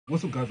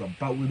What's up, guys? I'm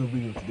back with a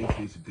video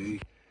today.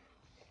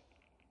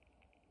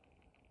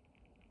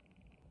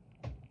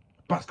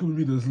 Basketball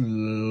videos,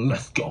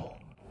 let's go.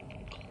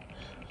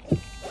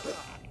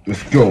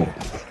 Let's go.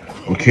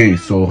 Okay,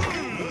 so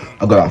I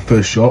got that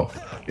first shot.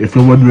 If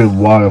you're wondering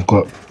why I've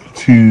got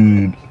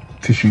 2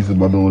 tissues in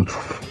my nose,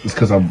 it's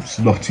because I'm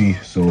snotty.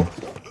 So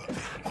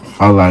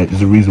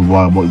there's a reason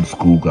why I'm not in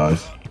school,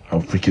 guys.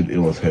 I'm freaking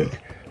ill as heck.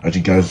 As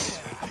you guys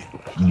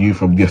knew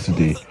from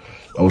yesterday,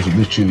 I was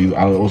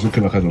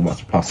looking like I was about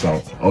to pass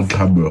out on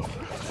camera.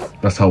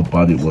 That's how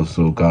bad it was.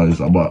 So guys,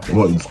 I'm not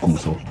in school.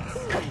 So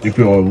if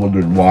you're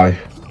wondering why,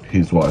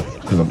 here's why.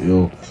 Because I'm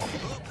ill.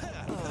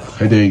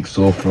 Headache,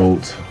 sore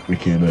throat,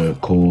 freaking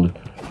cold.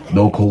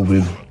 No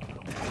COVID.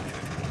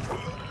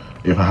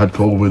 If I had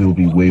COVID, it would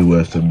be way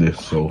worse than this.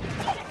 So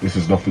this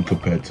is nothing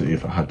compared to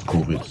if I had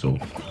COVID. So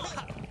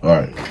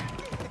alright.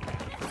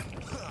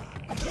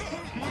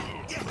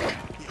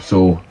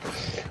 So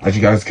as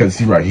you guys can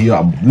see right here,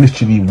 I'm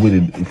literally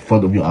winning in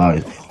front of your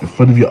eyes. In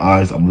front of your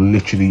eyes, I'm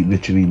literally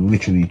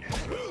winning.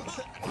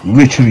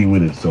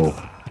 So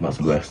that's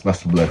blessed.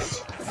 That's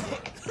blessed.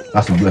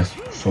 That's a blessed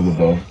from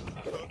above.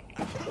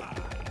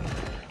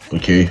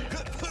 Okay.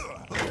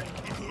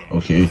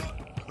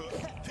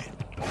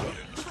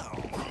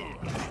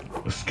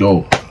 Let's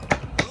go.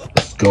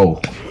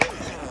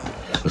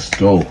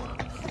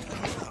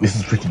 This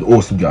is freaking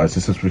awesome, guys.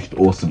 This is freaking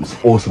awesome. It's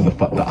awesome the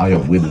fact that I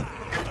am winning.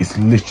 It's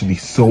literally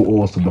so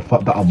awesome. The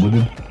fact that I'm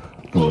winning,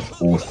 bro,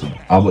 it's awesome.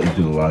 I'm not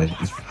even gonna lie.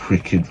 It's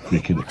freaking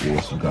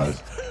awesome,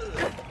 guys.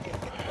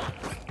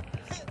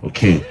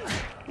 Okay.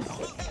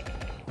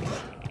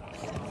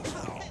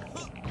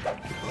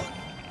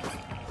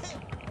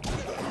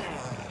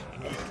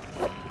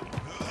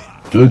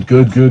 Good.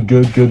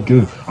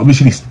 I'm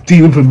literally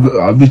stealing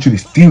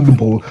the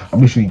ball.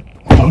 I'm literally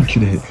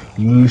dunking it.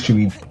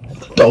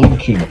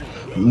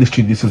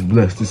 Literally, this is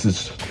blessed. This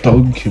is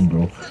dunking,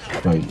 bro.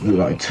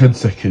 Like 10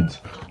 seconds,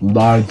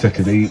 9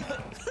 seconds, 8,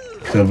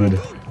 7,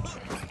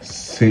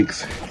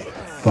 6,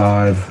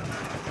 5,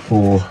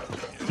 4,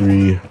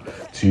 3,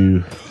 2,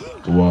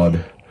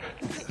 1,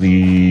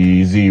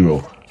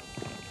 0.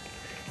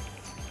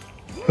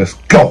 Let's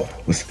go,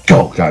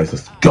 guys.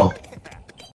 Let's go.